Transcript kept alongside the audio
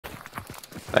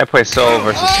I play solo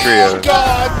versus trio. Oh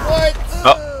God! What?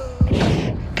 Oh,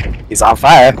 He's on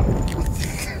fire.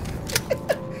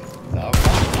 No,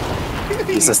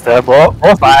 He's just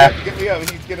more fire. Get me up.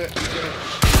 He's gonna.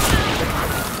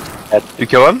 you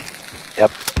kill him?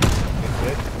 Yep.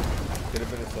 Good. Could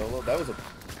have been a solo. That was a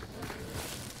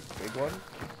big one.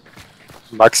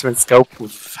 Marksman scope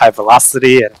with high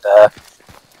velocity and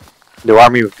new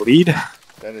army with lead.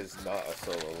 That is not a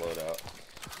solo loadout.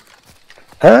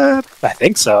 I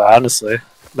think so, honestly.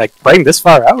 Like, playing this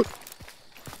far out?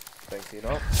 Thanks, you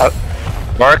know.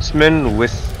 Marksman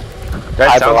with... That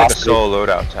High sounds like a velocity. solo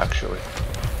loadout, actually.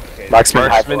 Okay. Marksman, high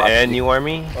Marksman velocity. and new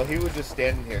army? Oh, he was just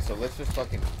standing here, so let's just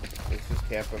camp him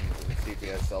and see if he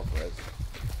has self-res.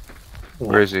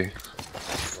 Where is he? Right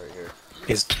here.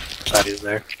 He's glad he's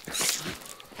there.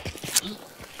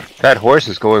 That horse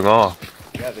is going off.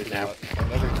 Yeah, there's Yeah.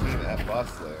 another team at Boss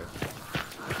Slayer.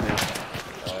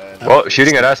 Well,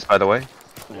 shooting at us, by the way.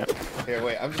 Here,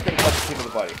 wait, I'm just gonna punch the team in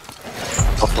the body.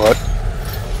 Go for it.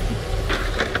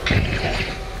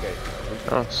 Okay. I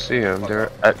don't see him.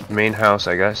 They're at main house,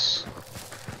 I guess.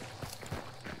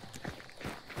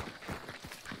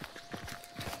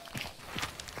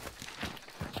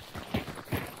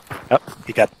 Yep,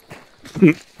 he got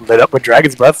lit up with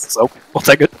Dragon's Breath, so we'll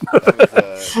take it. That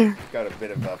was, got a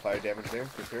bit of fire damage there,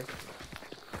 for sure.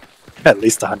 At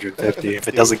least 150. If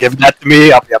it doesn't give that to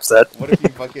me, I'll be upset. What if you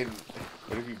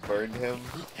burned him?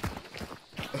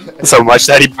 So much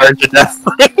that he burned to death.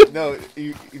 No,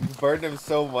 you burned him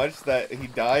so much that he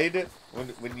died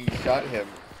when you shot him,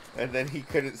 and then he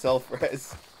couldn't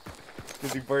self-res.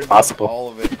 Because he burned up Possible. all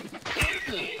of it.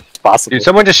 Possible. Dude,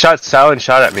 someone just shot silent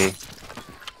shot at me.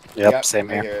 Yep, same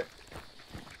I here. hear it.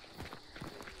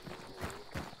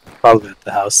 Probably at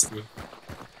the house.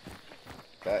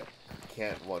 That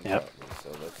can't one-shot Yep. me, so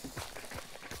let's...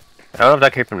 I don't know if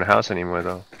that came from the house anymore,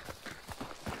 though.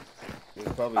 It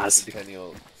was probably I a see.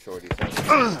 Centennial shorty.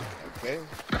 Okay.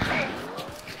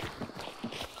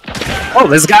 Oh,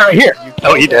 this guy right here. You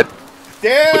Oh, he killed did.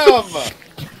 Damn!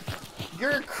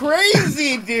 You're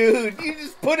crazy, dude! You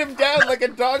just put him down like a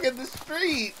dog in the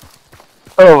street!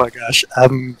 Oh my gosh.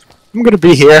 I'm gonna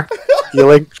be here,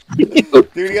 healing. Dude,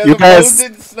 he has You a guys-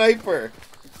 Mosin sniper!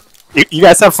 You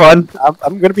guys have fun.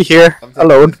 I'm gonna be here, I'm taking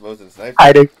alone, this Mosin sniper.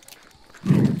 hiding.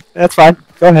 That's fine.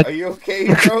 Go ahead. Are you okay,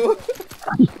 bro?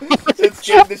 Let's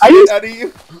get the Are you- shit out of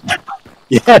you.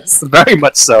 Yes, very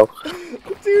much so.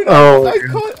 Dude, Oh, I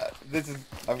God. caught... This is...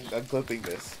 I'm clipping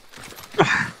this.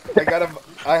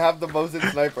 I have the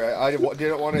Mosin sniper. I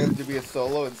didn't want him to be a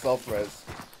solo and self-res.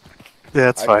 Yeah,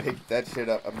 that's I fine. picked that shit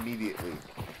up immediately.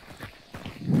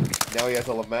 Now he has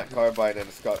a Lamat carbine and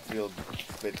a Scott Field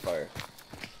Spitfire.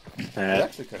 It's Alright.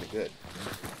 actually kind of good.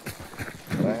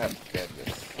 But I have to get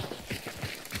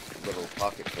this little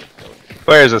pocket clip going.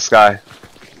 Where is this guy?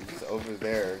 He's over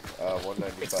there,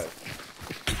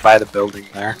 195. By the building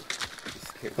there.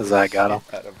 He's As I got him.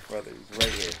 Out of brother, he's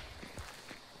right here.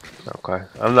 Okay.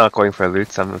 I'm not going for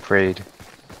loots, I'm afraid.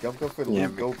 Don't go for the Yeah,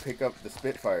 loot, go pick up the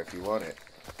Spitfire if you want it.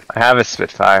 I have a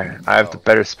Spitfire. I have the Oh.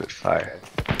 better Spitfire.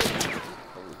 Okay.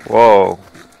 Whoa.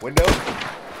 Window?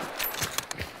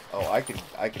 Oh, I can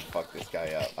fuck this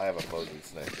guy up. I have a Mosin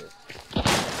sniper.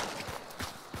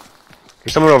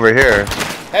 There's someone over here.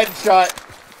 Headshot!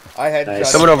 I headshot.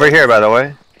 Nice. Someone over here, by the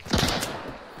way.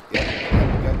 Yep.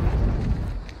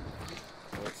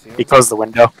 Let's see He him. closed the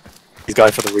window. He's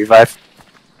going for the revive.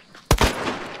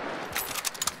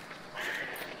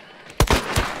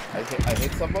 I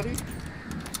hit somebody?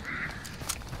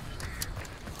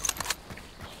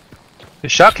 The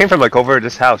shot came from like over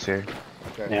this house here.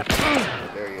 Okay. Yeah.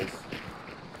 There he is.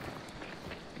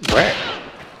 Where?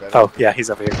 Better. Oh, yeah, he's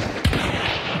over here.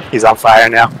 He's on fire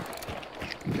now.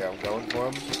 Okay, I'm going for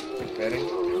him. Betting.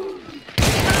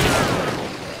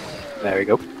 There we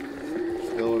go.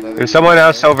 Still another. There's someone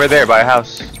else over there by a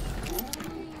house.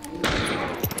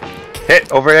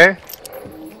 Hit over there.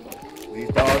 These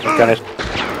dogs. Got it.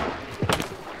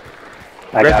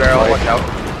 I Red got it barrel, for you. watch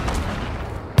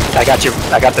out. I got you.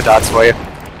 I got the dogs for you.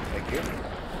 Thank you.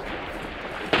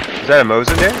 Is that a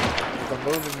Mosin there? There's a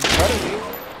Mosin in front of me.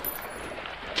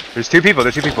 There's two people,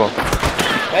 there's two people.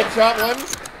 Headshot one.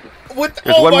 What?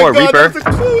 There's Oh one my more God, Reaper. That's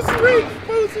a close range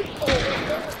Mosin. Oh my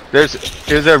God.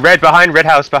 There's a red behind red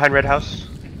house,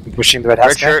 I'm pushing the red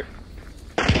house. Red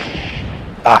guy. shirt.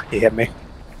 Ah, he hit me.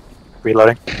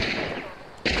 Reloading.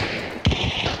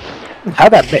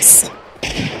 How'd that miss?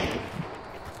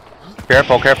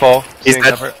 Careful, careful. He's Seeing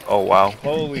dead. cover. Oh wow.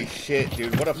 Holy shit,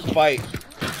 dude! What a fight.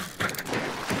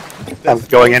 I'm This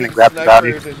going in and grab the sniper body.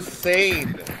 is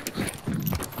insane.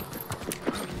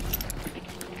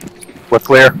 We're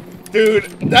clear. Dude,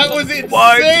 that was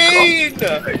insane!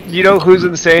 You know who's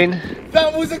insane?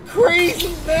 That was a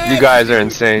crazy match! You guys are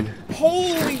insane.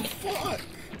 Holy fuck!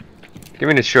 Give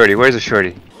me the shorty. Where's the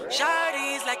shorty?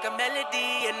 Shawty's like a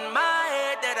melody in my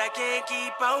head that I can't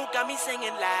keep out. Got me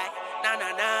singing like na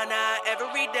na na na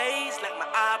every day's like my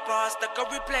iPod stuck on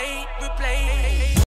replay.